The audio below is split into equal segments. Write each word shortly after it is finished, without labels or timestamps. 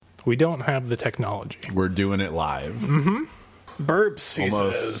We don't have the technology. We're doing it live. Burps, he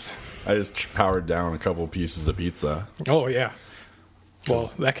Almost. says. I just powered down a couple pieces of pizza. Oh, yeah.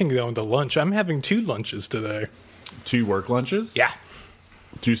 Well, that can go into lunch. I'm having 2 lunches today. 2 work lunches? Yeah.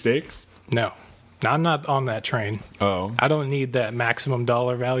 2 steaks? No. I'm not on that train. Oh. I don't need that maximum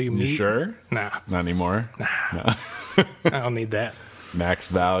dollar value meat. You sure? Nah. Not anymore? Nah. I don't need that. Max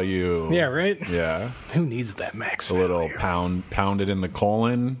value. Yeah, right? Yeah. Who needs that max A value? little pound it in the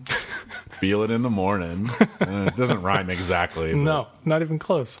colon, feel it in the morning. It doesn't rhyme exactly. But No, not even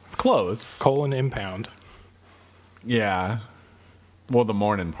close. it's close. Colon impound. Yeah. Well, the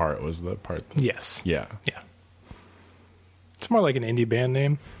morning part was the part. Yes. Yeah. Yeah. It's more like an indie band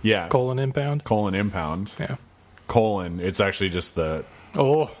name. Yeah. Colon impound. Colon impound. Yeah. Colon. It's actually just the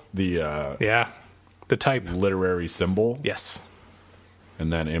Yeah. The type. literary symbol, Yes.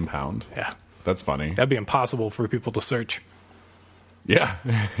 and then impound. Yeah. That's funny. That'd be impossible for people to search. Yeah.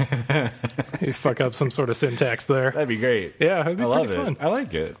 You fuck up some sort of syntax there. That'd be great. Yeah, it'd be I love pretty it. fun. I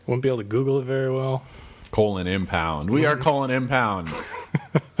like it. Wouldn't be able to Google it very well. Colon impound. We are colon impound.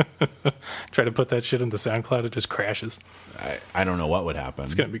 Try to put that shit into SoundCloud, it just crashes. I don't know what would happen.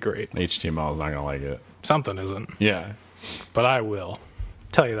 It's going to be great. HTML is not going to like it. Something isn't. Yeah. But I will.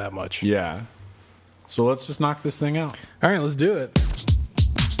 Tell you that much. Yeah. So let's just knock this thing out. All right, let's do it.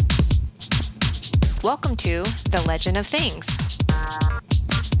 Welcome to The Legend of Things.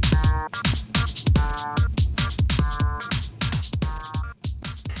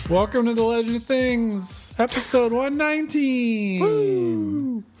 Welcome to The Legend of Things, episode 119.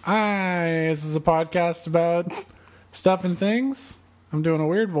 Woo! Hi, this is a podcast about stuff and things. I'm doing a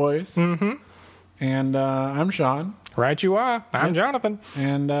weird voice. Mm-hmm. And I'm Sean. Right you are. I'm Jonathan.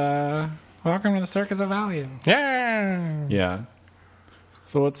 And welcome to the Circus of Value. Yeah. Yeah.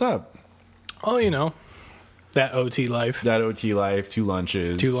 So what's up? Oh, you know, that OT life. That OT life, 2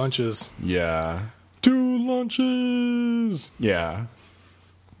 lunches. 2 lunches. Yeah. 2 lunches. Yeah.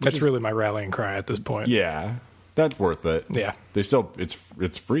 That's really my rallying cry at this point. Yeah. That's worth it. Yeah. They still, it's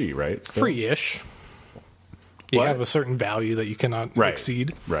free, right? Still? Free-ish. You What? have a certain value that you cannot Right.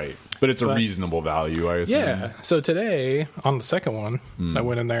 exceed. Right. But it's a reasonable value, I assume. Yeah. So today, on the second one, I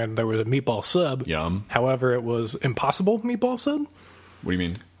went in there and there was a meatball sub. Yum. However, it was impossible meatball sub. What do you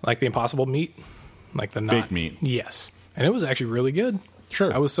mean? Like the impossible meat. Like the Fake meat. Yes. And it was actually really good.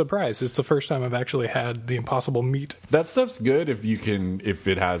 Sure. I was surprised. It's the first time I've actually had the impossible meat. That stuff's good if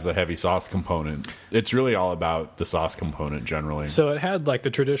it has a heavy sauce component. It's really all about the sauce component generally. So it had like the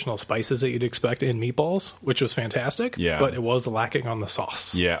traditional spices that you'd expect in meatballs, which was fantastic. Yeah. But it was lacking on the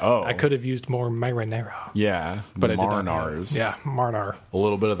sauce. Yeah. Oh. I could have used more marinara. Yeah. But the I did not have- marinars. Yeah, marinara. A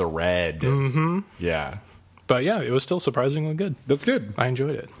little bit of the red. Mm-hmm. Yeah. But yeah, it was still surprisingly good. That's good. I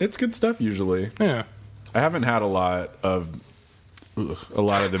enjoyed it. It's good stuff usually. Yeah. I haven't had a lot of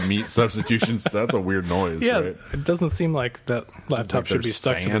the meat substitution stuff. That's a weird noise, Yeah, right? it doesn't seem like that laptop Like should be there's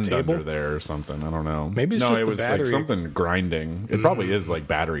stuck to the sand table. under there or something. I don't know. Maybe it's no, just it the was battery. like something grinding. It probably is like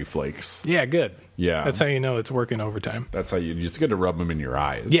battery flakes. Yeah, good. Yeah. That's how you know it's working overtime. That's how it's good to rub them in your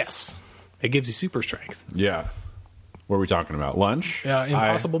eyes. Yes. It gives you super strength. Yeah. What are we talking about? Lunch?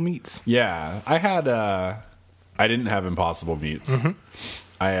 Impossible meats. Yeah. I had, I didn't have impossible meats. Mm-hmm.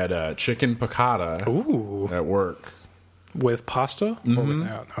 I had chicken piccata Ooh. at work. With pasta or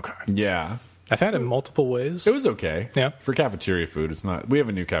without? Okay. Yeah. I've had it multiple ways. It was okay. Yeah. For cafeteria food, it's not, we have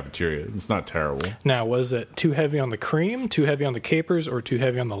a new cafeteria. It's not terrible. Now, was it too heavy on the cream, too heavy on the capers, or too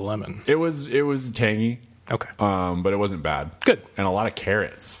heavy on the lemon? It was tangy. Okay. But it wasn't bad. Good. And a lot of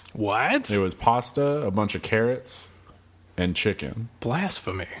carrots. What? It was pasta, a bunch of carrots, and chicken.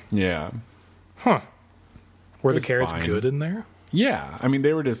 Blasphemy. Yeah. Huh. Were the was carrots fine. good in there? Yeah. I mean,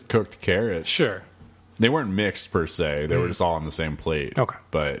 they were just cooked carrots. Sure. They weren't mixed per se. They were just all on the same plate. Okay.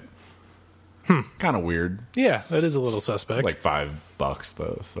 But kind of weird. Yeah, that is a little suspect. Like $5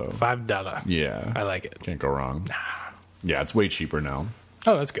 though. So $5. yeah, I like it. Can't go wrong. Yeah, it's way cheaper now.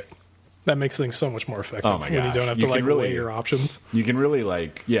 Oh, that's good. That makes things so much more effective Oh my when you gosh. don't have You to can like really- weigh your options. You can really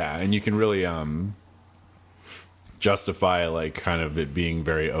and you can really justify like kind of it being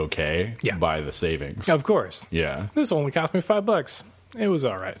very okay Yeah. by the savings. Of course. Yeah. This only cost me $5. It was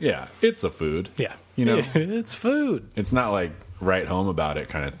all right. Yeah, it's a food. Yeah. You know? It's food. It's not like write home about it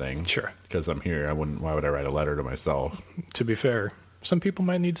kind of thing. Sure. Because I'm here. Why would I write a letter to myself? To be fair, some people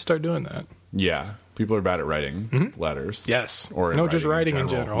might need to start doing that. Yeah. People are bad at writing letters. Yes. Or no, just writing in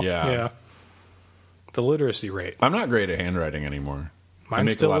general. Yeah. The literacy rate. I'm not great at handwriting anymore. I Mine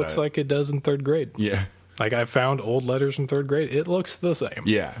make still a lot looks of- like it does in third grade. Yeah. Like I found old letters from third grade. It looks the same.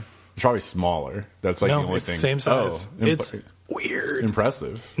 Yeah. It's probably smaller. That's like the No, only it's the thing. same size. Oh, It's weird.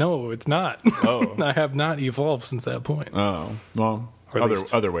 impressive. No, it's not. Oh. I have not evolved since that point. Oh. Well, Or at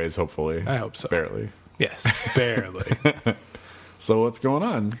least, Other ways, hopefully. I hope so. Barely. Yes, barely. So what's going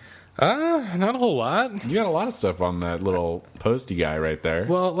on? Not a whole lot. You got a lot of stuff on that little posty guy right there.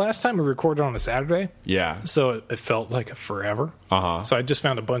 Well, last time we recorded on a Saturday, Yeah. so it felt like forever. Uh-huh. So I just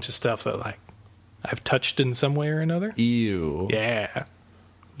found a bunch of stuff that like I've touched in some way or another. Ew. Yeah.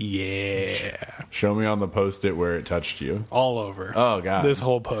 Show me on the Post-it where it touched you. All over. Oh, God. This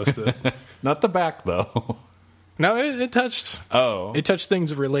whole Post-it. Not the back, though. No, it touched. Oh. It touched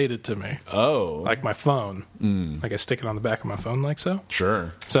things related to me, Oh. like my phone. Like I stick it on the back of my phone, like so.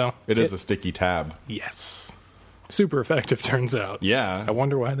 Sure. So It is a sticky tab. yes, super effective. Turns out. Yeah. I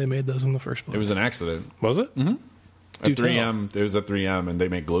wonder why they made those in the first place. It was an accident. Was it? Mm-hmm. At 3M, it was at 3M, and they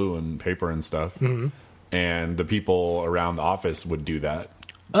make glue and paper and stuff. Mm-hmm. And the people around the office would do that.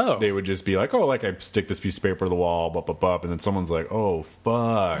 Oh, They would just be like, oh, like I stick this piece of paper to the wall, blah, blah, blah. And then someone's like, oh,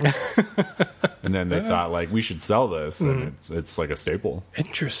 fuck. And then they thought, like, we should sell this. And it's like a staple.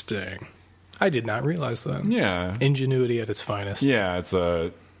 interesting. I did not realize that. Yeah. Ingenuity at its finest. Yeah, it's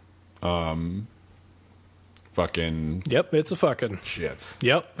a fucking Yep, it's a fucking. shit.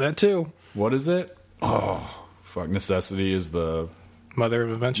 Yep, that too. What is it? Oh, fuck. Necessity is the... Mother of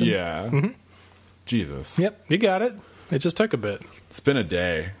invention. Yeah. Jesus. Yep, you got it. It just took a bit. It's been a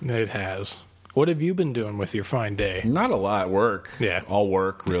day. It has. What have you been doing with your fine day? Not a lot. Work. Yeah. All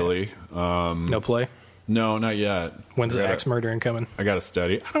work, really. No play? No, not yet. When's the I gotta- axe murdering coming? I got to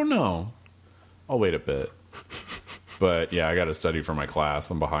study. I don't know. I'll wait a bit. But yeah, I got to study for my class.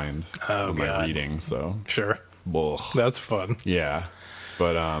 I'm behind on my God. reading, so Sure. ugh. That's fun. Yeah.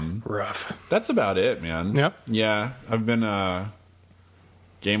 But Rough. that's about it, man. Yep. Yeah, I've been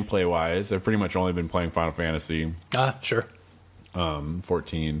gameplay wise, I've pretty much only been playing Final Fantasy Sure.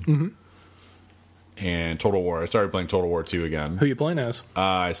 14 and Total War. I started playing Total War 2 again. Who you playing as?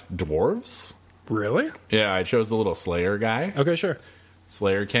 Dwarves? Really? Yeah, I chose the little Slayer guy, Okay, sure.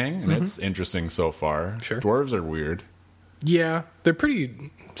 Slayer King, and it's interesting so far. Sure. Dwarves are weird. Yeah, they're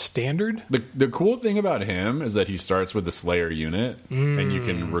pretty standard. The cool thing about him is that he starts with the Slayer unit, and you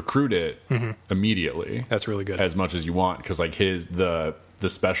can recruit it immediately. That's really good. As much as you want, because like the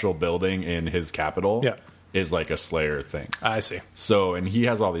special building in his capital Yeah. is like a Slayer thing. I see. So, and he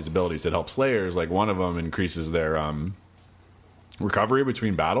has all these abilities that help Slayers. Like one of them increases their recovery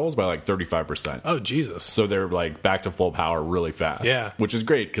between battles by like 35%. Oh, Jesus. So they're like back to full power really fast. Yeah. Which is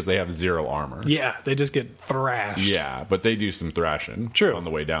great because they have 0 armor. Yeah, they just get thrashed. Yeah, but they do some thrashing True. on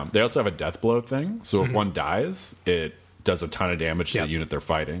the way down. They also have a death blow thing. So if one dies, it does a ton of damage to Yep. the unit they're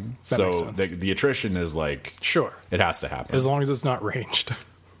fighting. That makes So sense. the attrition is like, Sure. it has to happen. As long as it's not ranged.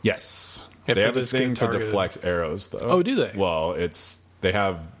 Yes. If They they have a just thing get to targeted. deflect arrows, though. Oh, do they? Well, they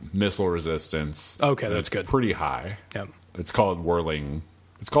have missile resistance. Okay, and that's it's good. pretty high. Yep. It's called whirling.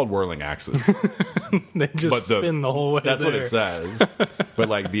 It's called whirling axes. They just spin the whole way That's there. what it says. But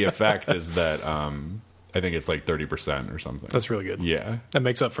like the effect is that I think it's like 30% or something. That's really good. Yeah. That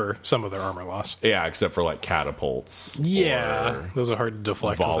makes up for some of their armor loss. Yeah, except for like catapults. Yeah. or Those are hard to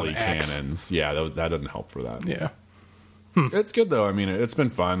deflect with volley an axe. cannons. Yeah, that doesn't help for that. Yeah. It's good though. I mean, it's been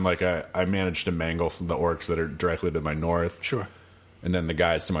fun. Like I managed to mangle some of the orcs that are directly to my north. Sure. And then the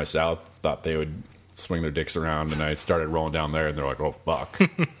guys to my south thought they would swing their dicks around, and I started rolling down there, and they're like, "Oh fuck!"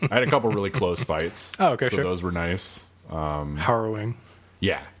 I had a couple really close fights. Oh, okay, so sure. those were nice. Harrowing.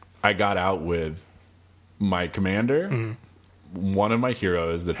 Yeah, I got out with my commander, one of my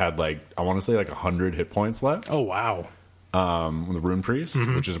heroes that had like I want to say like 100 hit points left. Oh, wow. The Rune Priest,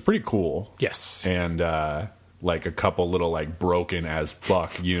 which is pretty cool. Yes. And like a couple little like broken as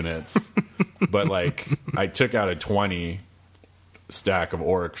fuck units, but like I took out a 20 stack of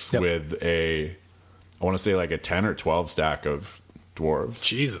orcs Yep. with I want to say like a 10 or 12 stack of dwarves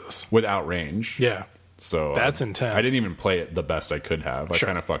Jesus. without range. Yeah. So That's intense. I didn't even play it the best I could have. I Sure.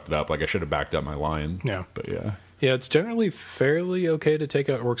 kind of fucked it up. Like I should have backed up my line. Yeah. But yeah. Yeah, it's generally fairly okay to take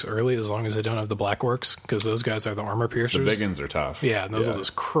out orcs early as long as they don't have the black orcs, because those guys are the armor The piercers. big ones are tough. Yeah, and those will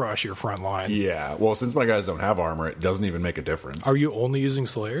just crush your front line. Yeah. Well, since my guys don't have armor, it doesn't even make a difference. Are you only using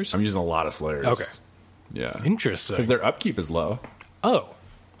slayers? I'm using a lot of slayers. Okay. Yeah. Interesting. Because their upkeep is low. Oh.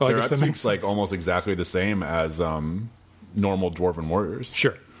 Well, I Their guess that makes upkeep's like sense. almost exactly the same as normal dwarven warriors.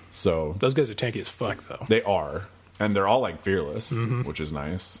 Sure. So Those guys are tanky as fuck, though. they are, and they're all like fearless, which is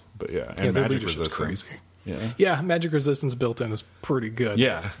nice. But yeah, and their magic leadership's resistance. crazy. Yeah, Yeah, magic resistance built in is pretty good.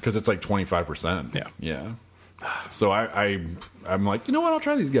 yeah, because it's like 25%. Yeah. yeah. So I'm like, you know what? I'll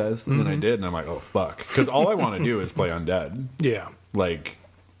try these guys, and then I did, and I'm like, oh fuck, because all I want to do is play undead. Yeah. Like,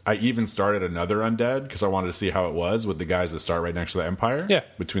 I even started another undead because I wanted to see how it was with the guys that start right next to the Empire. Yeah.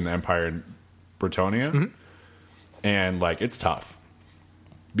 Between the Empire and Bretonia. And, like, it's tough.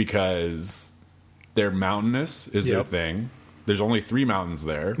 Because they're mountainous is their Yep. thing. there's only 3 mountains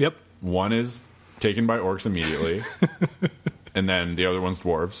there. Yep. One is taken by orcs immediately, and then the other one's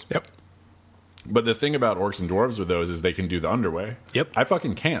dwarves. Yep. But the thing about orcs and dwarves with those is they can do the underway. Yep. I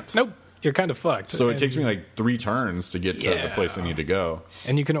fucking can't. Nope. You're kind of fucked. So it takes me like 3 turns to get to the place I need to go.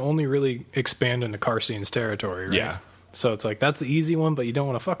 And you can only really expand into Carcine's territory, right? Yeah. So it's like, that's the easy one, but you don't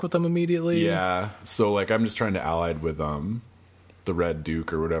want to fuck with them immediately. Yeah. So like I'm just trying to allied with the Red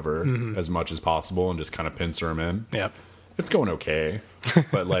Duke or whatever as much as possible and just kind of pincer him in. Yep. It's going okay.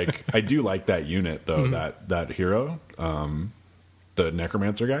 But like I do like that unit though, that hero, the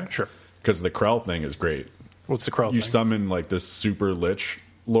necromancer guy. Sure. Because the Krell thing is great. What's the Krell You thing? summon like this super lich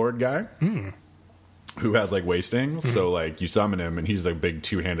lord guy who has like wastings. So like you summon him and he's a big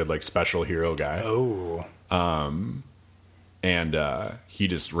 2-handed like special hero guy. Oh. And he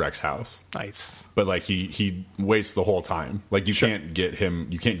just wrecks house. Nice. But like he wastes the whole time. Like you can't give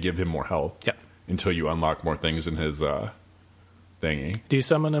him more health. Yep. Until you unlock more things in his thingy. Do you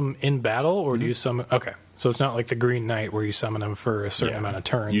summon him in battle or do you summon... Okay. So it's not like the Green Knight where you summon him for a certain amount of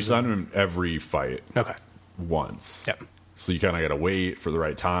turns. You summon him every fight. Okay. Once. Yep. So you kind of got to wait for the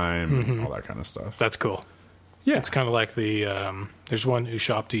right time and all that kind of stuff. That's cool. Yeah. It's kind of like the... there's one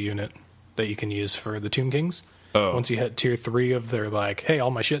Ushopti unit that you can use for the Tomb Kings. Oh. Once you hit tier 3 of their like, hey,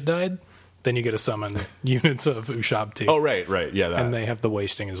 all my shit died, then you get to summon units of Ushopti. Oh, right. Yeah, that. And they have the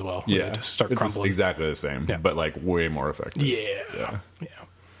wasting as well. Where they just start it's crumbling. exactly the same, but like way more effective. Yeah.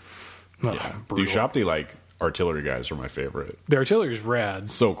 Oh, The brutal. Ushopti like artillery guys are my favorite. The artillery's rad.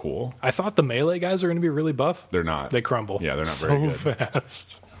 So cool. I thought the melee guys are going to be really buff. They're not. They crumble. Yeah, they're not so very good.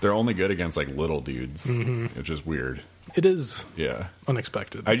 fast. They're only good against like little dudes, which is weird. It is Yeah.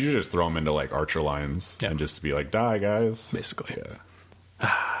 unexpected. I usually just throw them into like archer lines and just be like, die, guys. Basically.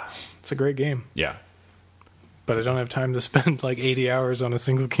 Yeah. It's a great game. Yeah. But I don't have time to spend like 80 hours on a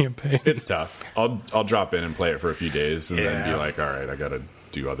single campaign. It's tough. I'll drop in and play it for a few days and then be like, all right, I got to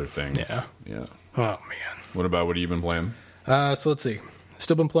do other things. Yeah. Oh, man. What have you been playing? So let's see.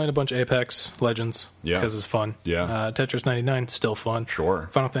 Still been playing a bunch of Apex Legends. Yeah. Because it's fun. Yeah. Tetris 99, still fun. Sure.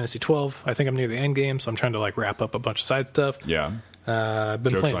 Final Fantasy 12. I think I'm near the end game, so I'm trying to like wrap up a bunch of side stuff. Yeah. Been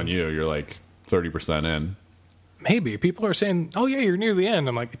Joke's playing. on you. You're like 30% in. Maybe. People are saying, oh, yeah, you're near the end.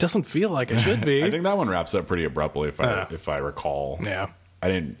 I'm like, it doesn't feel like it should be. I think that one wraps up pretty abruptly if I recall. Yeah. I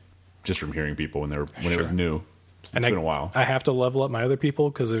didn't, just from hearing people when it was new. It's been a while. I have to level up my other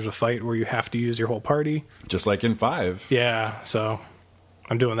people because there's a fight where you have to use your whole party. Just like in 5. Yeah, so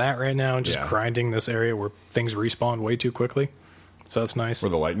I'm doing that right now and just grinding this area where things respawn way too quickly. So that's nice. For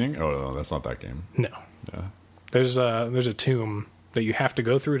the lightning? Oh, no, that's not that game. No. Yeah. There's a tomb that you have to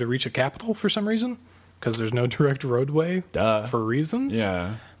go through to reach a capital for some reason because there's no direct roadway for reasons.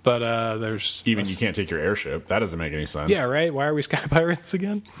 Yeah. But there's... You can't take your airship. That doesn't make any sense. Yeah, right? Why are we Sky Pirates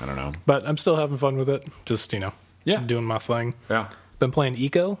again? I don't know. But I'm still having fun with it. Just, doing my thing. Yeah. Been playing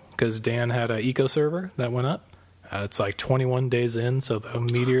Eco because Dan had an Eco server that went up. It's like 21 days in, so the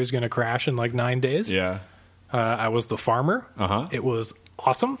meteor is going to crash in like 9 days. Yeah. I was the farmer. It was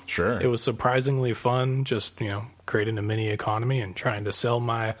awesome. Sure. It was surprisingly fun just, creating a mini economy and trying to sell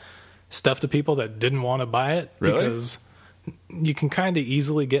my stuff to people that didn't want to buy it. Really? Because you can kind of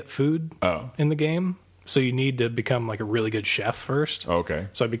easily get food in the game. So you need to become like a really good chef first. Okay.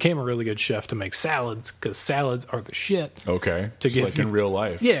 So I became a really good chef to make salads because salads are the shit. Okay. Just like in real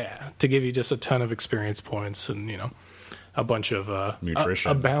life. Yeah. To give you just a ton of experience points and, a bunch of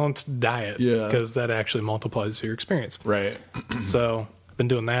nutrition. A balanced diet. Yeah. Because that actually multiplies your experience. Right. So I've been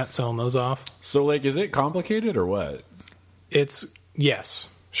doing that, selling those off. So, like, is it complicated or what? It's yes.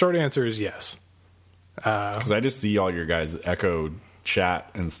 Short answer is yes. Because I just see all your guys' Echo chat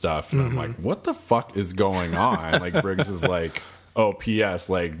and stuff, and I'm like, what the fuck is going on? Like, Briggs is like, oh, P.S.,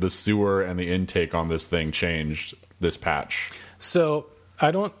 like, the sewer and the intake on this thing changed this patch. So I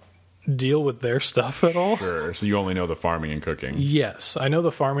don't deal with their stuff at all. Sure. So you only know the farming and cooking. Yes. I know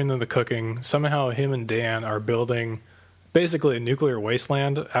the farming and the cooking. Somehow him and Dan are building basically a nuclear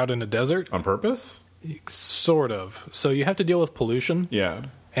wasteland out in a desert. On purpose? Sort of. So you have to deal with pollution. Yeah.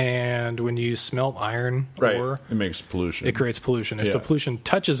 And when you smelt iron ore, it makes pollution. it creates pollution. If the pollution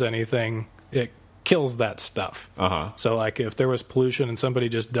touches anything, it kills that stuff. So like if there was pollution and somebody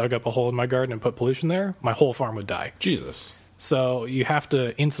just dug up a hole in my garden and put pollution there, my whole farm would die. Jesus. So you have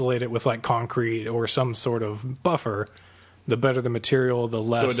to insulate it with like concrete or some sort of buffer. The better the material, the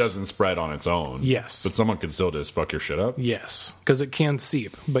less... So it doesn't spread on its own. Yes. But someone could still just fuck your shit up? Yes. Because it can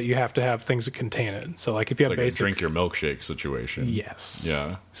seep, but you have to have things that contain it. So like if you have It's like basic... a drink your milkshake situation. Yes.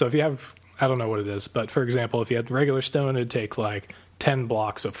 Yeah. So if you have... I don't know what it is, but for example, if you had regular stone, it'd take like 10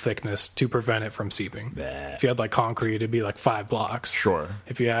 blocks of thickness to prevent it from seeping. If you had like concrete, it'd be like 5 blocks. Sure.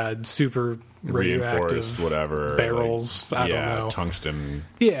 If you had super radioactive reinforced whatever barrels, I don't know, tungsten,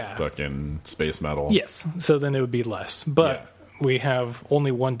 fucking space metal. Yes. So then it would be less. But we have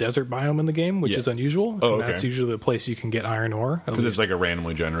only one desert biome in the game, which is unusual. And that's usually the place you can get iron ore. Because it's like a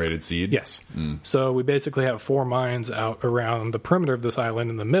randomly generated seed? Yes. So we basically have 4 mines out around the perimeter of this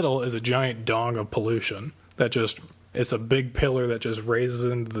island. In the middle is a giant dong of pollution that just... It's a big pillar that just raises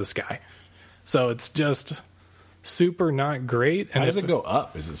into the sky. So it's just super not great. And how does it go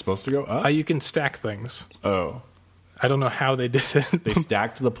up? Is it supposed to go up? You can stack things. Oh. I don't know how they did it. They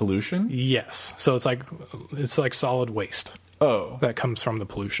stacked the pollution? Yes. So it's like solid waste. Oh. That comes from the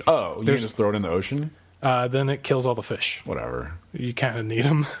pollution. Oh, you can just throw it in the ocean? Then it kills all the fish. Whatever. You kind of need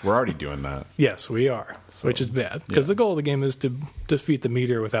them. We're already doing that. Yes, we are. So, which is bad. Because the goal of the game is to defeat the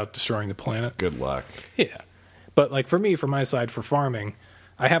meteor without destroying the planet. Good luck. Yeah. But like for me, from my side, for farming,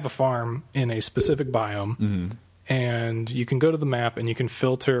 I have a farm in a specific biome, and you can go to the map and you can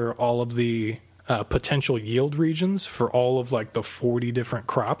filter all of the potential yield regions for all of like the 40 different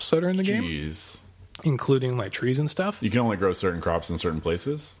crops that are in the game, including like trees and stuff. You can only grow certain crops in certain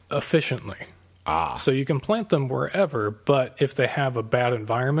places? Efficiently. So you can plant them wherever, but if they have a bad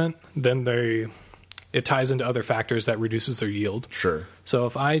environment, then it ties into other factors that reduces their yield. Sure. So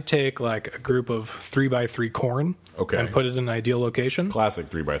if I take like a group of 3x3 corn and put it in an ideal location. Classic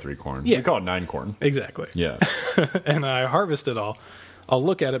 3x3 corn. Yeah. We call it 9 corn. Exactly. Yeah. And I harvest it all. I'll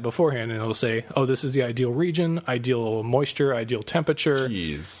look at it beforehand and it'll say, oh, this is the ideal region, ideal moisture, ideal temperature.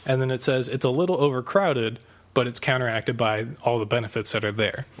 Jeez. And then it says it's a little overcrowded, but it's counteracted by all the benefits that are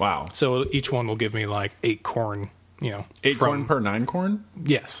there. Wow. So each one will give me like 8 corn, 8 corn per 9 corn?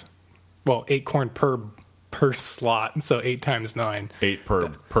 Yes. Well, 8 corn per slot, so 8 times 9. 8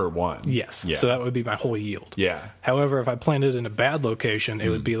 per one. Yes. Yeah. So that would be my whole yield. Yeah. However, if I planted in a bad location, it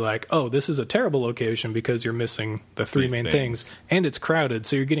would be like, oh, this is a terrible location because you're missing the 3 main things, and it's crowded,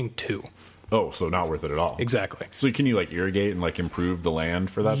 so you're getting 2. Oh, so not worth it at all. Exactly. So can you like irrigate and like improve the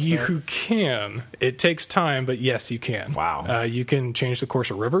land for that stuff? You can. It takes time, but yes, you can. Wow. You can change the course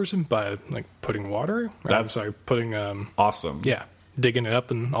of rivers by like putting water. Putting awesome. Yeah, digging it up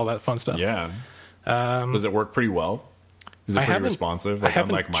and all that fun stuff. Yeah. Does it work pretty well? Is it pretty responsive? Like, I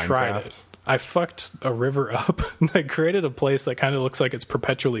haven't unlike tried Minecraft? it. I fucked a river up. I created a place that kind of looks like it's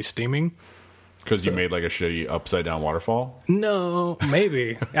perpetually steaming. Because you made like a shitty upside down waterfall? No,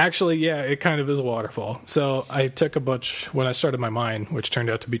 maybe. Actually, yeah, it kind of is a waterfall. So I took a bunch when I started my mine, which turned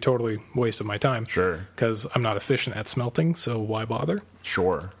out to be totally a waste of my time. Sure. Because I'm not efficient at smelting, so why bother?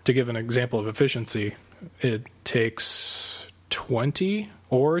 Sure. To give an example of efficiency, it takes 20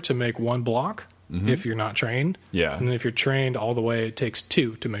 ore to make 1 block if you're not trained. Yeah. And if you're trained all the way, it takes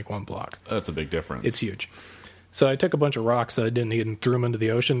 2 to make 1 block. That's a big difference. It's huge. So I took a bunch of rocks that I didn't need and threw them into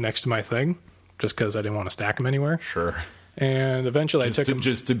the ocean next to my thing, just because I didn't want to stack them anywhere. Sure. And eventually I took them...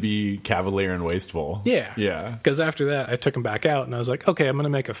 Just to be cavalier and wasteful. Yeah. Yeah. Because after that, I took them back out, and I was like, okay, I'm going to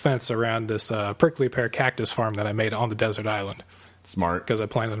make a fence around this prickly pear cactus farm that I made on the desert island. Smart. Because I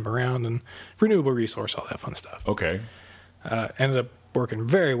planted them around, and renewable resource, all that fun stuff. Okay. Ended up working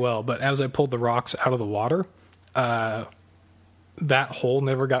very well, but as I pulled the rocks out of the water, that hole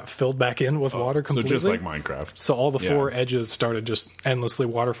never got filled back in with water completely. So just like Minecraft. So all the 4 edges started just endlessly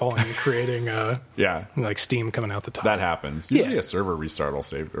waterfalling and creating like steam coming out the top. That happens. Usually a server restart will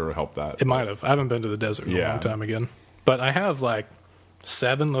save or help that. It might have. I haven't been to the desert in a long time again. But I have like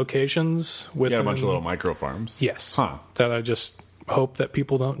 7 locations with a bunch of little micro farms. Yes. Huh. That I just hope that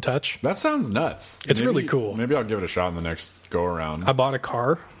people don't touch. That sounds nuts. It's really cool. Maybe I'll give it a shot in the next go around. I bought a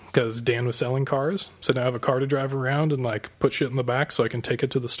car because Dan was selling cars, so now I have a car to drive around and like put shit in the back so I can take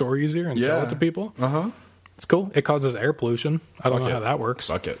it to the store easier and sell it to people. It's cool. It causes air pollution. I don't know how that works.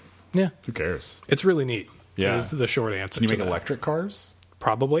 Fuck it. Yeah. Who cares? It's really neat. Yeah. Is the short answer. Can you make electric cars?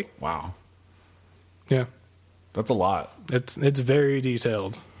 Probably. Wow. Yeah. That's a lot. It's very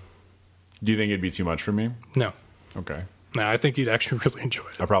detailed. Do you think it'd be too much for me? No. Okay. No, I think you'd actually really enjoy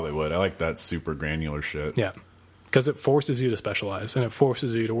it. I probably would. I like that super granular shit. Yeah. Because it forces you to specialize, and it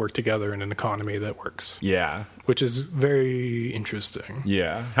forces you to work together in an economy that works. Yeah. Which is very interesting.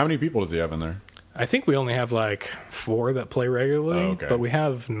 Yeah. How many people does he have in there? I think we only have like 4 that play regularly, okay. But we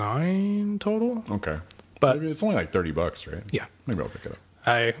have 9 total. Okay. But maybe it's only like $30, right? Yeah. Maybe I'll pick it up.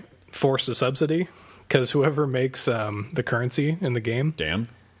 I forced a subsidy because whoever makes the currency in the game. Dan?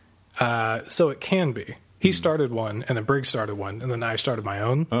 So it can be. He started one, and then Briggs started one, and then I started my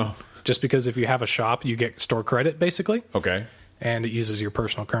own. Oh. Just because if you have a shop, you get store credit, basically. Okay. And it uses your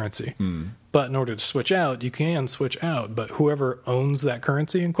personal currency. But in order to switch out, you can switch out, but whoever owns that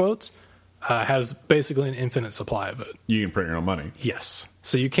currency, in quotes, has basically an infinite supply of it. You can print your own money. Yes.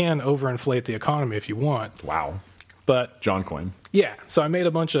 So you can overinflate the economy if you want. Wow. But John Coin. yeah, so I made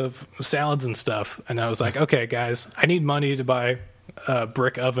a bunch of salads and stuff, and I was like, okay, guys, I need money to buy a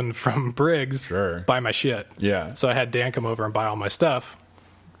brick oven from Briggs. Sure. Buy my shit. Yeah. So I had Dan come over and buy all my stuff,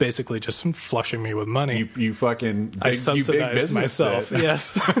 basically just flushing me with money. You fucking... I subsidized myself.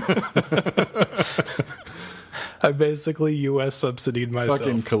 Yes. I basically U.S. subsidied myself.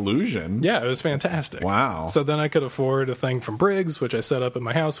 Fucking collusion. Yeah, it was fantastic. Wow. So then I could afford a thing from Briggs, which I set up in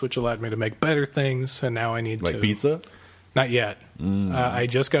my house, which allowed me to make better things, and now I need Like pizza? Not yet. I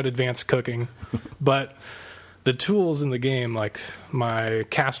just got advanced cooking, but the tools in the game, like my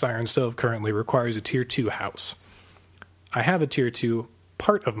cast iron stove currently requires a tier 2 house. I have a tier 2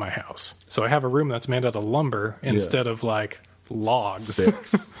 part of my house, so I have a room that's made out of lumber instead of like logs.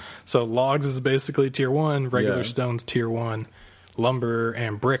 Sticks. So logs is basically tier 1, regular Yeah. stone's tier 1, lumber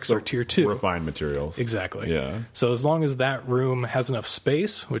and bricks are tier 2. Refined materials. Exactly. Yeah. So as long as that room has enough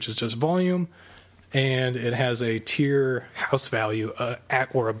space, which is just volume, and it has a tier house value at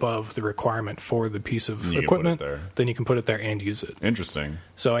or above the requirement for the piece of You can equipment, put it there. then you can put it there and use it. Interesting.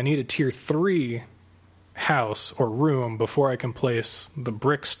 So I need a tier 3 house or room before I can place the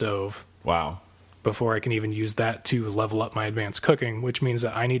brick stove, Wow. before I can even use that to level up my advanced cooking, which means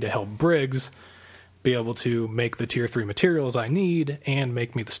that I need to help Briggs be able to make the tier 3 materials I need and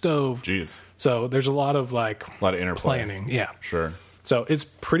make me the stove. Jeez. So there's a lot of like A lot of interplay. planning. Yeah. Sure. So it's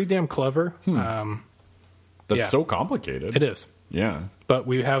pretty damn clever. That's Yeah. so complicated. It is. Yeah. But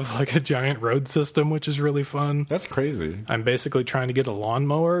we have like a giant road system, which is really fun. That's crazy. I'm basically trying to get a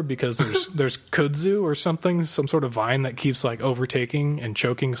lawnmower because there's kudzu or something, some sort of vine that keeps like overtaking and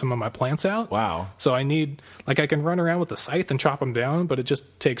choking some of my plants out. Wow. So I need, like, I can run around with a scythe and chop them down, but it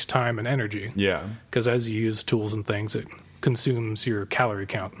just takes time and energy. Yeah. Because as you use tools and things, it consumes your calorie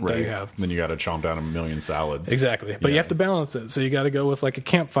count that you have. Then you got to chomp down 1,000,000 salads. Exactly. But you Yeah. have to balance it. So you got to go with like a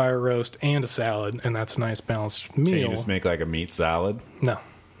campfire roast and a salad, and that's a nice balanced meal. Can you just make like a meat salad? No,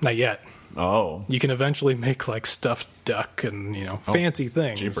 not yet. Oh. You can eventually make like stuffed duck and, fancy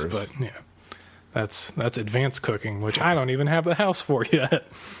things. jeepers. But yeah. That's advanced cooking, which I don't even have the house for yet.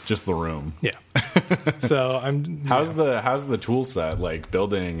 Just the room. Yeah. So I'm How's the tool set like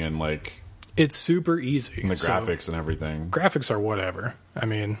building and like it's super easy. the So graphics and everything? graphics are whatever. I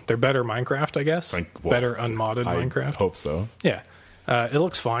mean, they're better Minecraft, I guess. Better unmodded I Minecraft. hope so. Yeah. It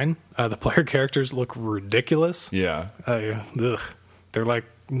looks fine. The player characters look ridiculous. Yeah. Ugh. They're like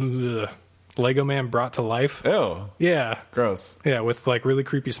Lego Man brought to life. Ew. Yeah. Gross. Yeah, with like really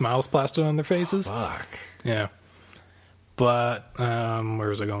creepy smiles plastered on their faces. Fuck. Yeah. But where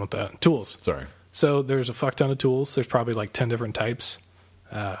was I going with that? Tools. Sorry. So there's a fuck ton of tools. There's probably like 10 different types.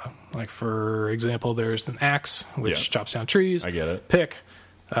 Like for example, there's an axe, which chops down trees. I get it. Pick.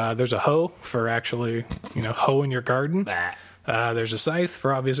 There's a hoe for actually, hoeing your garden. There's a scythe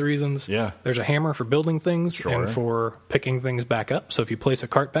for obvious reasons. Yeah. There's a hammer for building things Sure. and for picking things back up. So if you place a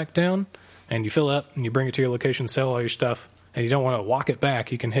cart back down and you fill up and you bring it to your location, sell all your stuff, and you don't want to walk it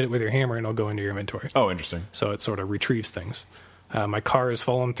back, you can hit it with your hammer and it'll go into your inventory. Oh, interesting. So it sort of retrieves things. My car has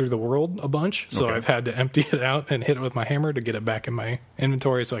fallen through the world a bunch, so Okay. I've had to empty it out and hit it with my hammer to get it back in my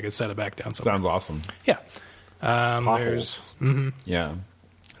inventory so I can set it back down somewhere. Sounds awesome. Yeah. Potholes. Yeah.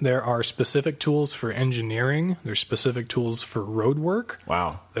 There are specific tools for engineering. There's specific tools for road work.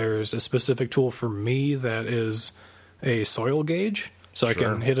 Wow. There's a specific tool for me that is a soil gauge. So I Sure.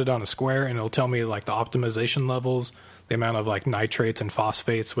 can hit it on a square and it'll tell me like the optimization levels, the amount of like nitrates and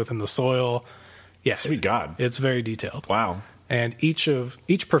phosphates within the soil. Yeah. Sweet God. It's very detailed. Wow. And each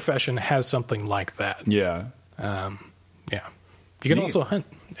profession has something like that. Yeah. Yeah. You can Neat. also hunt.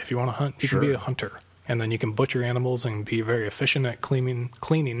 If you want to hunt, you can be Sure. a hunter. And then you can butcher animals and be very efficient at cleaning.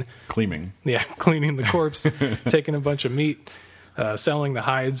 Cleaning. Yeah, cleaning the corpse, taking a bunch of meat, selling the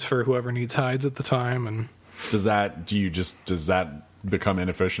hides for whoever needs hides at the time. And Does that become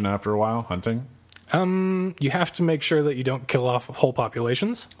inefficient after a while, hunting? you have to make sure that you don't kill off whole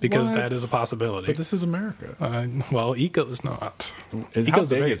populations because What? that is a possibility. But this is America. Well, eco is not. How Eco's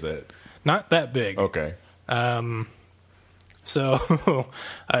big very- is it? Not that big. Okay. So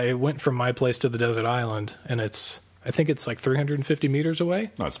I went from my place to the desert island, and I think it's like 350 meters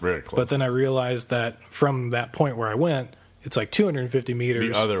away. No, it's very close. But then I realized that from that point where I went, it's like 250 meters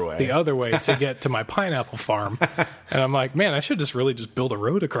The other way. to get to my pineapple farm. And I'm like, man, I should just build a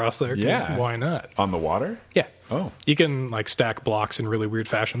road across there. 'Cause Yeah. why not? On the water? Yeah. Oh. You can like stack blocks in really weird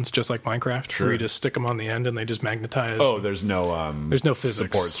fashions, just like Minecraft, Sure. where you just stick them on the end and they just magnetize. Oh, there's no physics.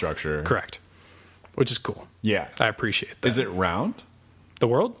 support structure. Correct. Which is cool. Yeah. I appreciate that. Is it round? The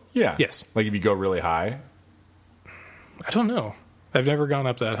world? Yeah. Yes. Like if you go really high? I don't know. I've never gone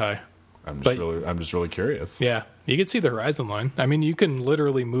up that high. I'm just really curious. Yeah, you can see the horizon line. I mean, you can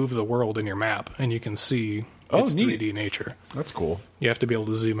literally move the world in your map, and you can see its neat. 3D nature. That's cool. You have to be able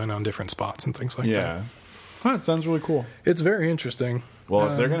to zoom in on different spots and things like that. Yeah. Huh, it sounds really cool. It's very interesting. Well,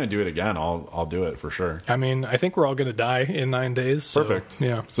 if they're going to do it again, I'll do it for sure. I mean, I think we're all going to die in 9 days. So, Perfect.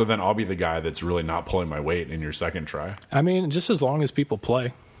 Yeah. So then I'll be the guy that's really not pulling my weight in your second try. I mean, just as long as people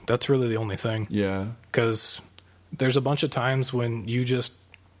play, that's really the only thing. Yeah. Because there's a bunch of times when you just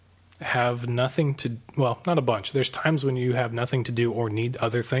have nothing to... Well, not a bunch. There's times when you have nothing to do or need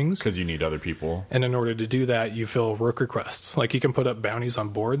other things. Because you need other people. And in order to do that, you fill work requests. Like, you can put up bounties on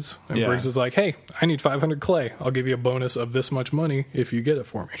boards. And Yeah. Briggs is like, hey, I need 500 clay. I'll give you a bonus of this much money if you get it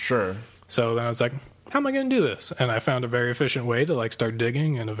for me. Sure. So then I was like, how am I going to do this? And I found a very efficient way to, like, start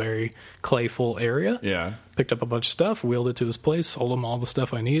digging in a very clay-full area. Yeah. Picked up a bunch of stuff, wheeled it to his place, sold him all the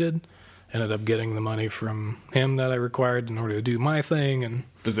stuff I needed. Ended up getting the money from him that I required in order to do my thing. And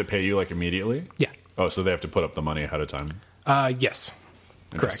Does it pay you, like, immediately? yeah. Oh, so they have to put up the money ahead of time. Yes.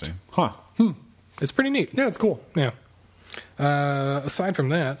 Correct. Interesting. Huh. It's pretty neat. Yeah, it's cool. Yeah. Aside from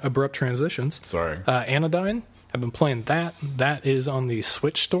that, abrupt transitions. Sorry. Anodyne. I've been playing that. That is on the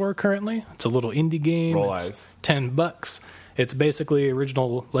Switch store currently. It's a little indie game. Roll It's eyes. $10. It's basically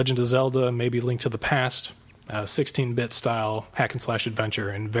original Legend of Zelda, maybe Link to the Past, 16-bit style hack and slash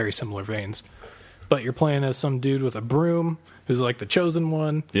adventure in very similar veins. But you're playing as some dude with a broom who's like the chosen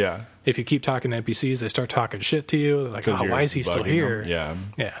one. Yeah. If you keep talking to NPCs, they start talking shit to you. They're like, 'Cause oh, you're why is he still bugging here? them. Yeah.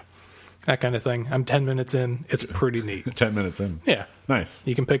 Yeah. That kind of thing. I'm 10 minutes in. It's pretty neat. 10 minutes in. Yeah. Nice.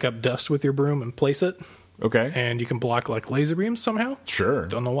 You can pick up dust with your broom and place it, Okay. and you can block like laser beams somehow. Sure.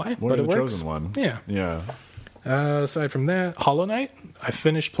 Don't know why, What but are it the works. chosen one? Yeah. Yeah. Aside from that, Hollow Knight, I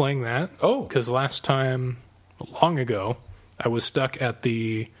finished playing that. Oh. Because last time, long ago, I was stuck at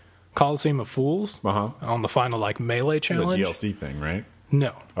the Coliseum of Fools on the final like melee challenge. The DLC thing, right?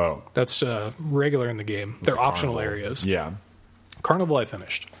 No. Oh. That's regular in the game. They're optional areas. Yeah. Carnival I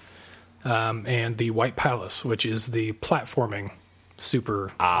finished. And the White Palace, which is the platforming,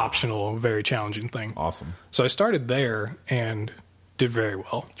 super optional, very challenging thing. Awesome. So I started there and did very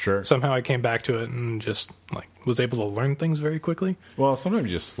well. Sure. Somehow I came back to it and just like was able to learn things very quickly. Well, sometimes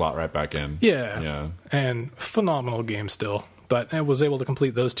you just slot right back in. Yeah. Yeah. And phenomenal game still. But I was able to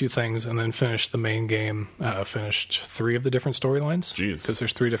complete those two things and then finish the main game. Finished 3 of the different storylines. Jeez. Because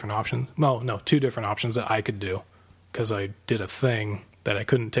there's 3 different options. Well, no, 2 different options that I could do. Because I did a thing that I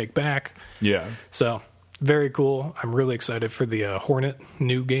couldn't take back. Yeah. So, very cool. I'm really excited for the Hornet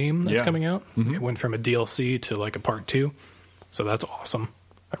new game that's coming out. Mm-hmm. It went from a DLC to like a part 2. So that's awesome.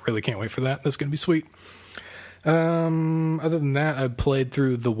 I really can't wait for that. That's going to be sweet. Other than that, I played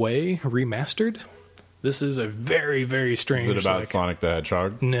through The Way Remastered. This is a very, very strange... Is it about like, Sonic the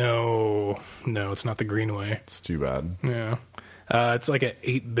Hedgehog? No, it's not the Green Way. It's too bad. Yeah. It's like an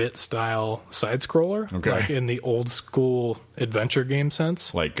 8-bit style side-scroller. Okay. Like in the old school adventure game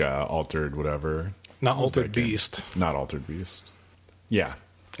sense. Like Altered whatever. Not What was Altered that game? Beast. Not Altered Beast. Yeah.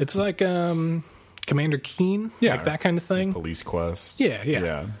 It's like Commander Keen. Yeah. Like that kind of thing. Police Quest.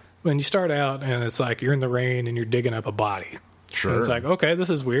 Yeah. When you start out and it's like you're in the rain and you're digging up a body. Sure. And it's like, okay,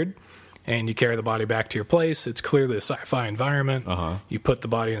 this is weird. And you carry the body back to your place. It's clearly a sci-fi environment. You put the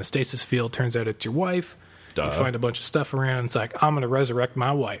body in a stasis field. Turns out it's your wife. Duh. You find a bunch of stuff around. It's like, I'm going to resurrect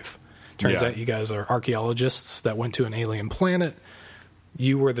my wife. Turns out you guys are archaeologists that went to an alien planet.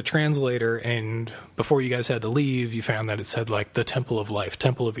 You were the translator, and before you guys had to leave, you found that it said, like, the Temple of Life,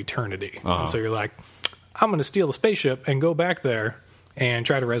 Temple of Eternity. And so you're like, I'm going to steal the spaceship and go back there and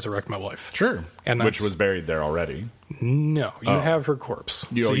try to resurrect my wife. Sure. And which was buried there already. No, you have her corpse.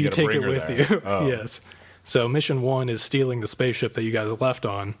 You so you gotta take bring it her with there. you. Oh. Yes. So mission 1 is stealing the spaceship that you guys left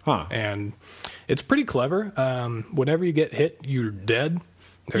on. And it's pretty clever. Whenever you get hit, you're dead.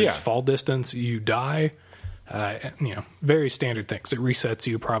 There's fall distance, you die. Very standard things. It resets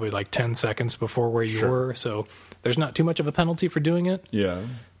you probably like 10 seconds before where you were. So there's not too much of a penalty for doing it. Yeah.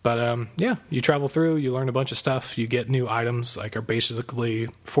 But you travel through, you learn a bunch of stuff, you get new items, like are basically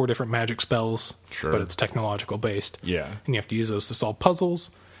 4 different magic spells, but it's technological based. Yeah. And you have to use those to solve puzzles.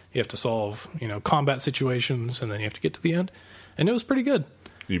 You have to solve, combat situations, and then you have to get to the end. And it was pretty good.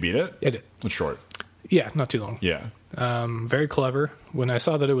 You beat it? I did. It's short. Yeah, not too long. Yeah. Very clever. When I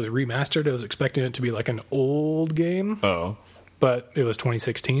saw that it was remastered, I was expecting it to be like an old game. Oh. But it was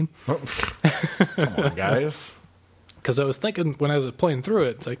 2016. Come on, guys. Because I was thinking, when I was playing through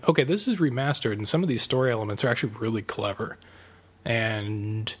it, it's like, okay, this is remastered, and some of these story elements are actually really clever.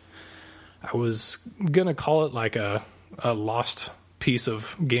 And I was going to call it like a lost piece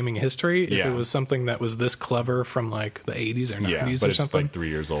of gaming history if it was something that was this clever from like the 80s or 90s but or it's something. like 3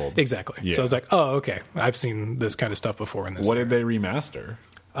 years old. Exactly. Yeah. So I was like, oh, okay, I've seen this kind of stuff before in this. What did they remaster?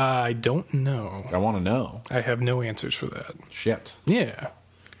 I don't know. I want to know. I have no answers for that. Shit. Yeah.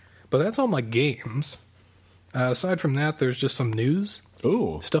 But that's all my games. Aside from that, there's just some news.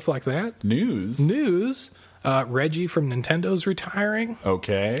 Ooh. Stuff like that. News. Reggie from Nintendo's retiring.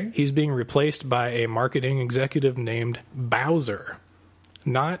 Okay. He's being replaced by a marketing executive named Bowser.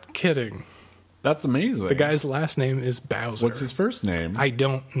 Not kidding. That's amazing. The guy's last name is Bowser. What's his first name? I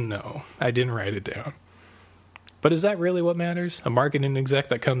don't know. I didn't write it down. But is that really what matters? A marketing exec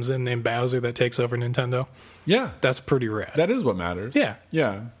that comes in named Bowser that takes over Nintendo? Yeah. That's pretty rad. That is what matters. Yeah.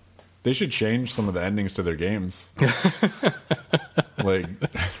 Yeah. They should change some of the endings to their games. Like,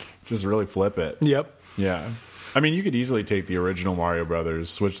 just really flip it. Yep. Yeah. I mean, you could easily take the original Mario Brothers,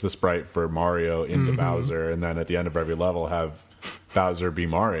 switch the sprite for Mario into Bowser, and then at the end of every level have Bowser be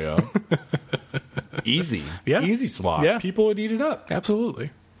Mario. Easy. Yeah. Easy swap. Yeah. People would eat it up.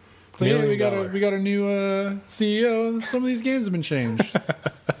 Absolutely. So, yeah, we got a new CEO. Some of these games have been changed.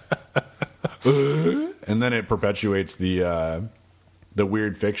 And then it perpetuates the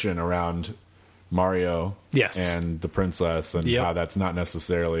weird fiction around Mario, yes, and the princess, and how that's not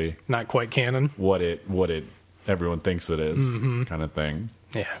necessarily not quite canon. What it everyone thinks it is, kind of thing.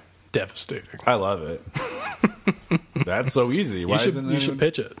 Yeah, devastating. I love it. That's so easy. Why you should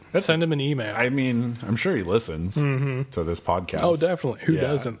pitch it. Send him an email. I mean, I'm sure he listens to this podcast. Oh, definitely. Who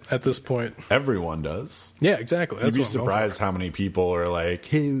doesn't at this point? Everyone does. Yeah, exactly. That's You'd be surprised how many people are like,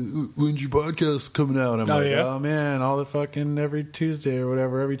 "Hey, when's your podcast coming out?" I'm oh man, all the fucking every Tuesday or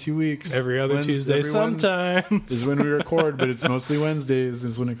whatever, every 2 weeks, every other Tuesday, sometimes is when we record, but it's mostly Wednesdays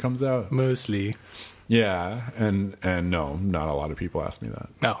is when it comes out. Mostly. Yeah, and no, not a lot of people ask me that.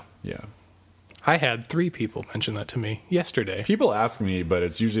 No. Yeah. I had 3 people mention that to me yesterday. People ask me, but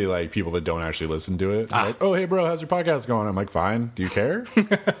it's usually like people that don't actually listen to it. Like, oh, hey, bro, how's your podcast going? I'm like, fine. Do you care?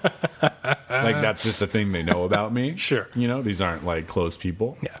 Like, that's just the thing they know about me. Sure. You know, these aren't like close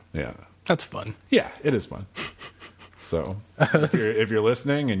people. Yeah. Yeah. That's fun. Yeah, it is fun. So if you're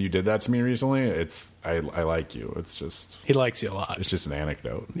listening and you did that to me recently, I like you. It's just... He likes you a lot. It's just an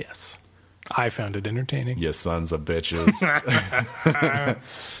anecdote. Yes. I found it entertaining. You sons of bitches.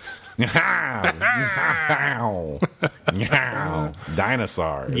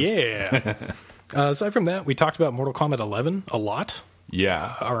 Dinosaurs. Yeah. Aside from that, we talked about Mortal Kombat 11 a lot.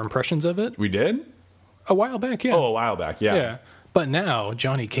 Yeah. Our impressions of it. We did? A while back, yeah. Oh, a while back, yeah. Yeah. But now,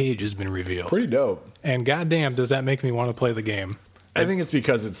 Johnny Cage has been revealed. Pretty dope. And goddamn, does that make me want to play the game. I think it's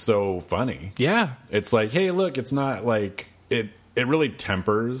because it's so funny. Yeah. It's like, hey, look, it's not like... It really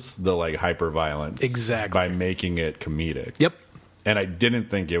tempers the like hyper violence. Exactly. By making it comedic. Yep. And I didn't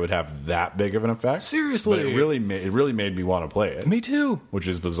think it would have that big of an effect. Seriously. But it really made me want to play it. Me too. Which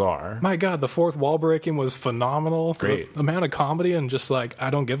is bizarre. My God, the fourth wall breaking was phenomenal. Great. The amount of comedy and just like,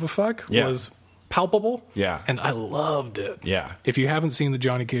 I don't give a fuck was palpable. Yeah. And I loved it. Yeah. If you haven't seen the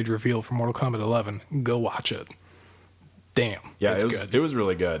Johnny Cage reveal for Mortal Kombat 11, go watch it. Damn. Yeah, it's good. It was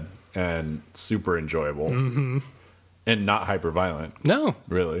really good and super enjoyable. Mm-hmm. And not hyper violent. No.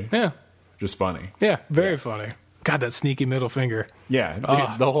 Really. Yeah. Just funny. Yeah, very funny. God, that sneaky middle finger. Yeah,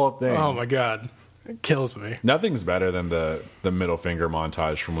 the whole thing. Oh, my God. It kills me. Nothing's better than the middle finger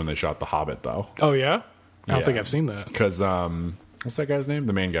montage from when they shot The Hobbit, though. Oh, yeah? I don't think I've seen that. Because, what's that guy's name?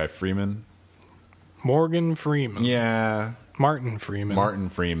 The main guy, Freeman? Morgan Freeman. Yeah. Martin Freeman. Yeah, Morgan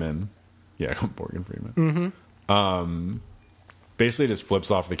Freeman. Mm-hmm. Basically just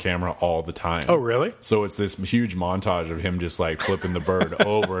flips off the camera all the time. Oh, really? So it's this huge montage of him just like flipping the bird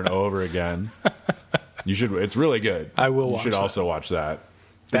over and over again. It's really good. I will watch that. You should also watch that.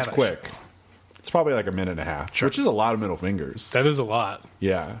 It's quick. It's probably like a minute and a half, which is a lot of middle fingers. That is a lot.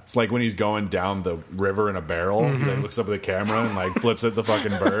 Yeah. It's like when he's going down the river in a barrel, he like looks up at the camera and like flips at the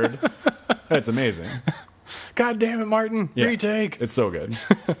fucking bird. It's amazing. God damn it, Martin. Yeah. Retake. It's so good.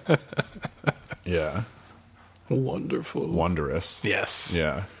 Yeah. Wonderful. Wondrous. Yes.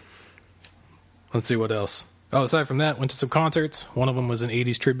 Yeah. Let's see what else. Oh, aside from that, went to some concerts. One of them was an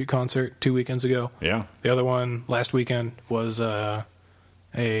 80s tribute concert 2 weekends ago. Yeah. The other one last weekend was a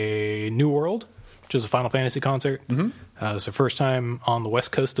New World, which is a Final Fantasy concert. Mm-hmm. It's their first time on the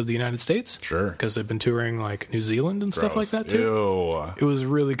west coast of the United States. Sure. Because they've been touring like New Zealand and stuff like that too. Ew. It was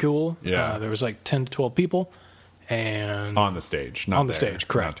really cool. Yeah. There was like 10 to 12 people. And on the stage, not on the there. stage,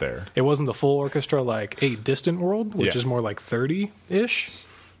 correct. Not there. It wasn't the full orchestra like a Distant World, which is more like 30-ish.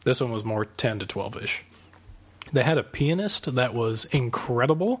 This one was more 10 to 12-ish. They had a pianist that was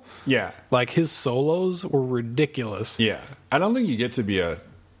incredible. Yeah. Like his solos were ridiculous. Yeah. I don't think you get to be a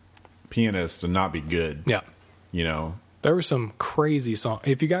pianist and not be good. Yeah. You know? There were some crazy songs.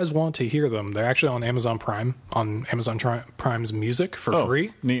 If you guys want to hear them, they're actually on Amazon Prime, on Amazon Prime's music for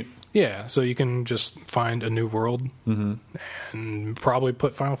free. Neat. Yeah, so you can just find a new world and probably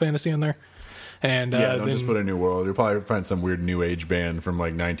put Final Fantasy in there. And don't then, just put a new world. You'll probably find some weird new age band from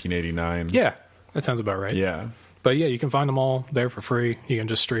like 1989. Yeah, that sounds about right. Yeah. But yeah, you can find them all there for free. You can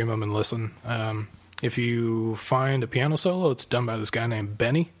just stream them and listen. If you find a piano solo, it's done by this guy named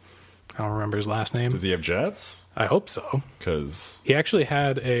Benny. I don't remember his last name. Does he have jets? I hope so. Because He actually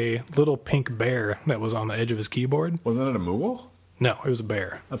had a little pink bear that was on the edge of his keyboard. wasn't it a Moogle? No, it was a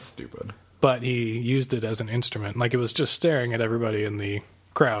bear. That's stupid. But he used it as an instrument. Like, it was just staring at everybody in the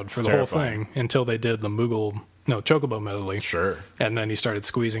crowd for the whole thing until they did the Chocobo medley. Sure. And then he started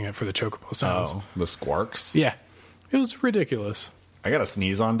squeezing it for the Chocobo sounds. Oh, the squarks? Yeah. It was ridiculous. I got a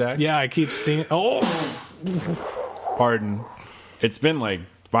sneeze on deck. Yeah, I keep seeing... Oh! Pardon. It's been like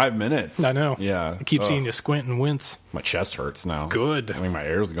 5 minutes. I know. Yeah. I keep seeing you squint and wince. My chest hurts now. Good. I think my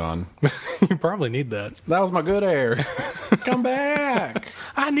air's gone. You probably need that. That was my good air. Come back.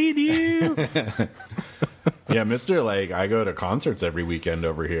 I need you. Yeah, Mr. Like, I go to concerts every weekend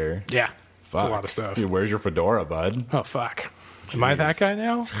over here. Yeah. Fuck. It's a lot of stuff. Dude, where's your fedora, bud? Oh, fuck. Am I that guy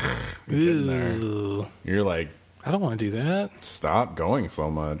now? Getting there. Ew. You're like, I don't want to do that. stop going so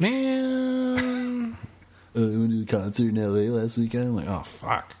much. Man. I went to the concert in LA last weekend. I'm like, oh,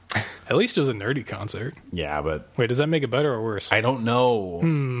 fuck. At least it was a nerdy concert. Yeah, but Wait, does that make it better or worse? I don't know.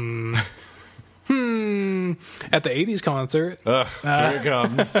 At the 80s concert, Ugh, here it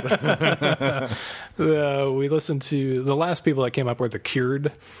comes. we listened to... The last people that came up were The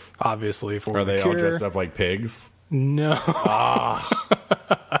Cured, obviously. For Are The they all Cure. dressed up like pigs? No.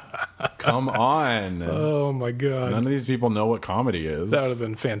 Come on. Oh, my God. None of these people know what comedy is. That would have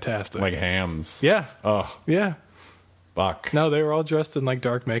been fantastic. Like hams. Yeah. Oh, Yeah. fuck. No, they were all dressed in like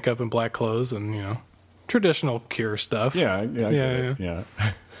dark makeup and black clothes and, traditional Cure stuff. Yeah, I get it. Yeah.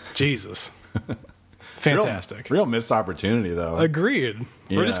 Jesus. Fantastic. Real missed opportunity, though. Agreed.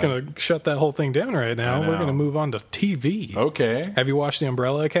 We're just Yeah. going to shut that whole thing down right now. I We're know. going to move on to TV. Okay. Have you watched The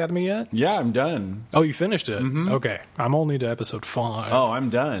Umbrella Academy yet? Yeah, I'm done. Oh, you finished it? Okay. I'm only to episode 5. Oh, I'm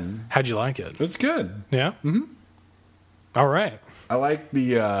done. How'd you like it? It's good. Yeah? Mm-hmm. All right. I like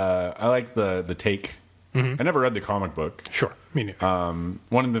the take. I never read the comic book. Sure. Me neither.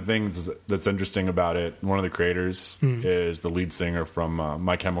 One of the things that's interesting about it, one of the creators is the lead singer from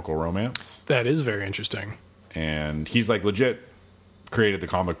My Chemical Romance. That is very interesting. And he's like legit created the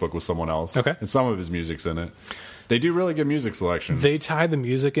comic book with someone else. Okay. And some of his music's in it. They do really good music selections. They tie the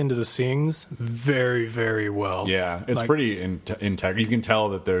music into the scenes very, very well. Yeah, it's Like- pretty integral. You can tell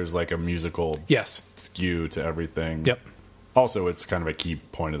that there's like a musical Yes. skew to everything. Yep. Also, it's kind of a key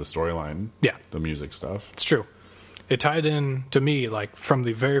point of the storyline. Yeah. The music stuff. It's true. It tied in to me, like, from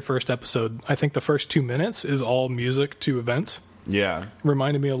the very first episode. I think the first 2 minutes is all music to events. Yeah,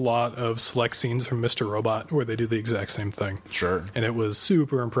 Reminded me a lot of select scenes from Mr. Robot, where they do the exact same thing. sure. And it was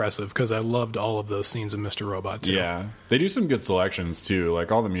super impressive, because I loved all of those scenes in Mr. Robot, too. Yeah, they do some good selections too.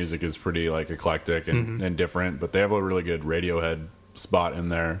 Like all the music is pretty like eclectic and different, but they have a really good Radiohead spot in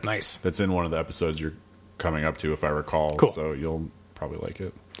there. Nice. That's in one of the episodes you're coming up to, if I recall. Cool. So you'll probably like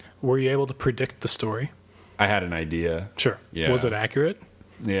it. Were you able to predict the story? I had an idea. Sure. Yeah. Was it accurate?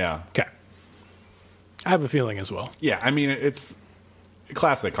 Yeah. Okay. I have a feeling as well. Yeah, I mean, it's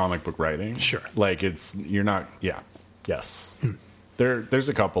classic comic book writing. Sure. Like, you're not, yeah. Yes. There's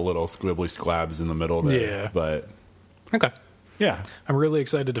a couple little squibbly squabs in the middle there. Yeah. But, Okay. yeah. I'm really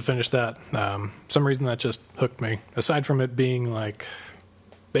excited to finish that. Some reason that just hooked me. Aside from it being, like,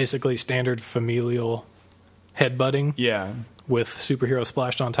 basically standard familial headbutting Yeah. with superhero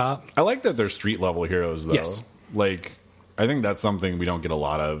splashed on top. I like that they're street level heroes, though. Yes. Like, I think that's something we don't get a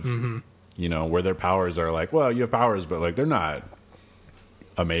lot of, you know, where their powers are like, well, you have powers, but, like, they're not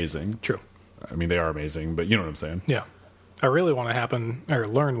amazing. True. I mean, they are amazing, but you know what I'm saying? Yeah. I really want to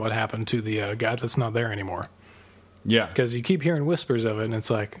learn what happened to the guy that's not there anymore. Yeah. Because you keep hearing whispers of it, and it's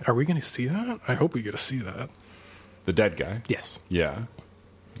like, are we going to see that? I hope we get to see that. The dead guy. Yes. Yeah.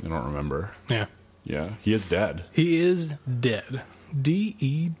 I don't remember. Yeah. Yeah. He is dead. He is dead.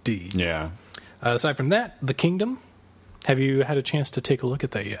 D-E-D. Yeah. Aside from that, The Kingdom. Have you had a chance to take a look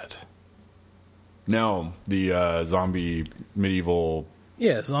at that yet? No, the zombie medieval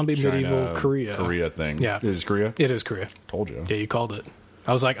Yeah, zombie China, medieval Korea. thing. Yeah. Is it Korea? It is Korea. Told you. Yeah, you called it.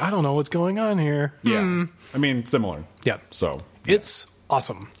 I was like, I don't know what's going on here. Yeah. I mean, similar. Yeah. So, It's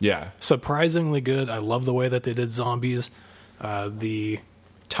awesome. yeah. Surprisingly good. I love the way that they did zombies. The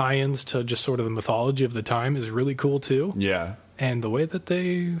tie-ins to just sort of the mythology of the time is really cool too. Yeah. And the way that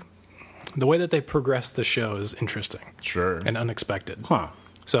they progress the show is interesting Sure. and unexpected. Huh.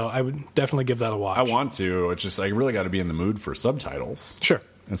 So I would definitely give that a watch. I want to. It's just, I really got to be in the mood for subtitles. Sure.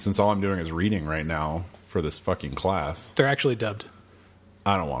 And since all I'm doing is reading right now for this fucking class. They're actually dubbed.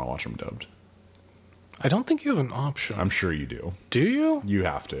 I don't want to watch them dubbed. I don't think you have an option. I'm sure you do. Do you? You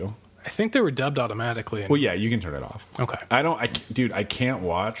have to. I think they were dubbed automatically. Well, yeah, you can turn it off. Okay. I can't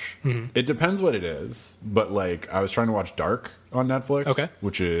watch. It depends what it is, but like I was trying to watch Dark on Netflix, okay,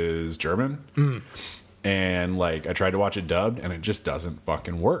 which is German, and like I tried to watch it dubbed, and it just doesn't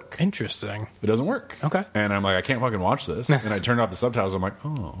fucking work. Interesting. It doesn't work. Okay. And I'm like, I can't fucking watch this, and I turned off the subtitles. I'm like,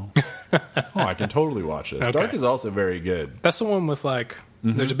 I can totally watch this. Okay. Dark is also very good. That's the one with like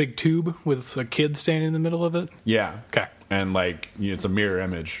there's a big tube with a kid standing in the middle of it. Yeah. Okay. And like it's a mirror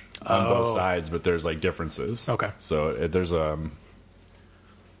image on both sides, but there's like differences. Okay. So there's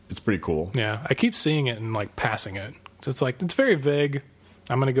it's pretty cool. Yeah, I keep seeing it and like passing it. So it's like it's very vague.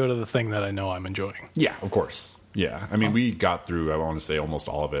 I'm going to go to the thing that I know I'm enjoying. Yeah, of course. Yeah, I mean we got through. I want to say almost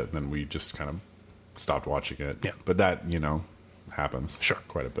all of it, and then we just kind of stopped watching it. Yeah. But that happens. Sure,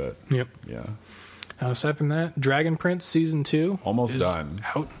 quite a bit. Yep. Yeah. Aside from that, Dragon Prince season 2 almost done.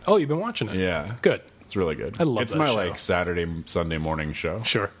 Out. Oh, you've been watching it? Yeah. Good. It's really good. I love it's that my show. like Saturday, Sunday morning show.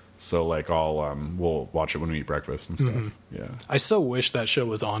 Sure. So like we'll watch it when we eat breakfast and stuff. Yeah. I so wish that show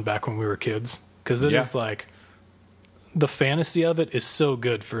was on back when we were kids because it is like the fantasy of it is so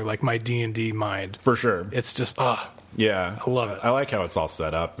good for like my D&D mind. For sure. It's just yeah. I love it. I like how it's all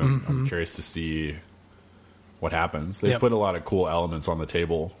set up, and I'm curious to see what happens. They put a lot of cool elements on the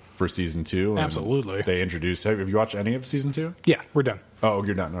table for season 2. Absolutely. They introduced. Have you watched any of season 2? Yeah, we're done. Oh,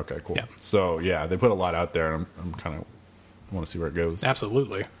 you're done. Okay, cool. Yeah. So yeah, they put a lot out there, and I'm kind of want to see where it goes.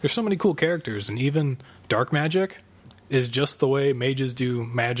 Absolutely. There's so many cool characters, and even dark magic is just the way mages do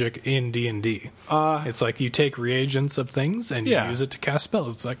magic in D&D. It's like you take reagents of things and you use it to cast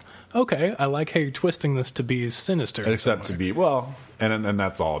spells. It's like, okay, I like how you're twisting this to be sinister. Except to be, well, and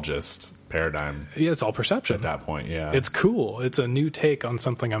that's all just paradigm. Yeah, it's all perception. At that point, yeah. It's cool. It's a new take on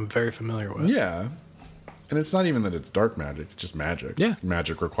something I'm very familiar with. Yeah. And it's not even that it's dark magic, it's just magic. Yeah.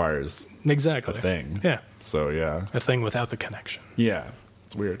 Magic requires exactly a thing. Yeah. So, yeah. A thing without the connection. Yeah.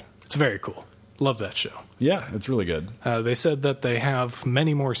 It's weird. It's very cool. Love that show. Yeah, it's really good. They said that they have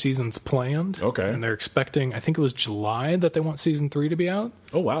many more seasons planned. Okay. And they're expecting, I think it was July that they want season 3 to be out.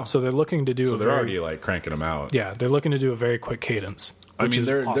 Oh, wow. So they're looking to do So they're already, like, cranking them out. Yeah, they're looking to do a very quick cadence. I mean,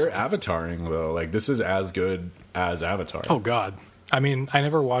 they're awesome. avataring, though. Like, this is as good as Avatar. Oh, God. I mean, I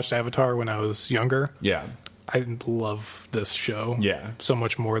never watched Avatar when I was younger. Yeah. I love this show. Yeah. So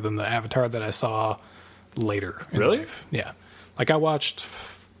much more than the Avatar that I saw later in Really? life. Yeah. Like, I watched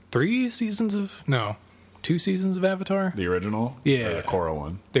 2 seasons of Avatar. The original? Yeah. Or the Korra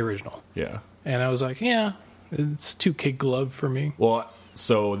one? The original. Yeah. And I was like, yeah, it's too kid glove for me. Well,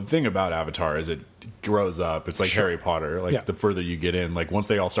 so the thing about Avatar is it grows up. It's like Harry Potter. Like, the further you get in, like, once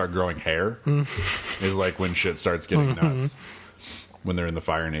they all start growing hair, is like when shit starts getting nuts. When they're in the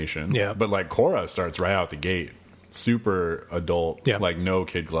Fire Nation. Yeah. But, like, Korra starts right out the gate. Super adult. Yeah. Like, no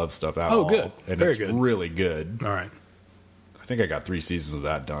kid glove stuff at all. Oh, good. And Very it's good. really good. All right. I think I got 3 seasons of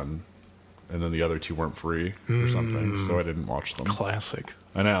that done. And then the other 2 weren't free or something. So I didn't watch them. Classic.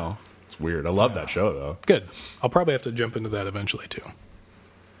 I know. It's weird. I love that show, though. Good. I'll probably have to jump into that eventually, too.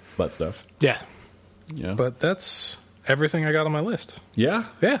 Butt stuff. Yeah. Yeah. But that's everything I got on my list. Yeah.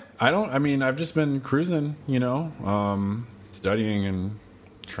 Yeah. I've just been cruising, studying and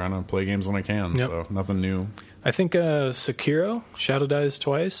trying to play games when I can. Yep. So nothing new. I think Sekiro, Shadow Dies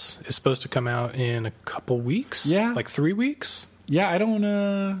Twice, is supposed to come out in a couple weeks. Yeah. Like 3 weeks. Yeah, I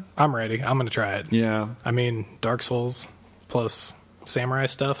don't... I'm ready. I'm going to try it. Yeah. I mean, Dark Souls plus samurai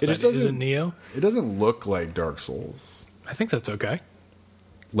stuff. It That just doesn't- isn't Neo. It doesn't look like Dark Souls, I think that's okay.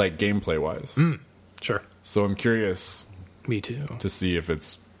 like gameplay-wise. Sure. So I'm curious Me too. to see if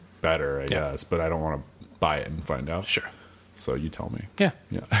it's better, I guess. But I don't want to buy it and find out. Sure. So you tell me. Yeah.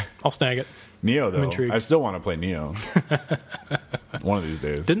 Yeah. I'll snag it. Neo, though. intrigued. I still want to play Neo. One of these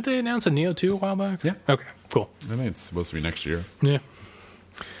days. Didn't they announce a Neo 2 a while back? Yeah. Okay, cool. I think it's supposed to be next year. Yeah.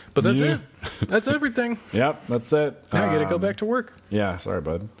 But that's Yeah. it. That's everything. Yep, that's it. Now I got to go back to work. Yeah, sorry,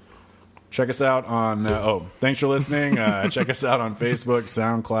 bud. Check us out on... thanks for listening. Check us out on Facebook,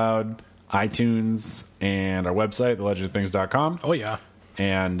 SoundCloud, iTunes, and our website, thelegendofthings.com. Oh, yeah.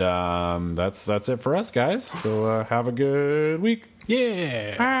 And that's it for us, guys. So have a good week.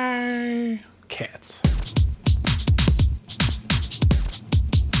 Yeah. Bye. Cats.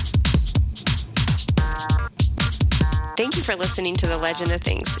 Thank you for listening to The Legend of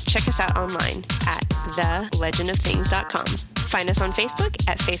Things. Check us out online at thelegendofthings.com. Find us on Facebook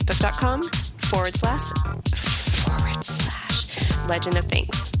at facebook.com/Legend of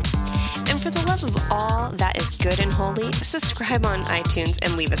Things. And for the love of all that is good and holy, subscribe on iTunes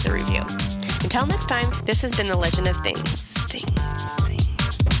and leave us a review. Until next time, this has been The Legend of Things.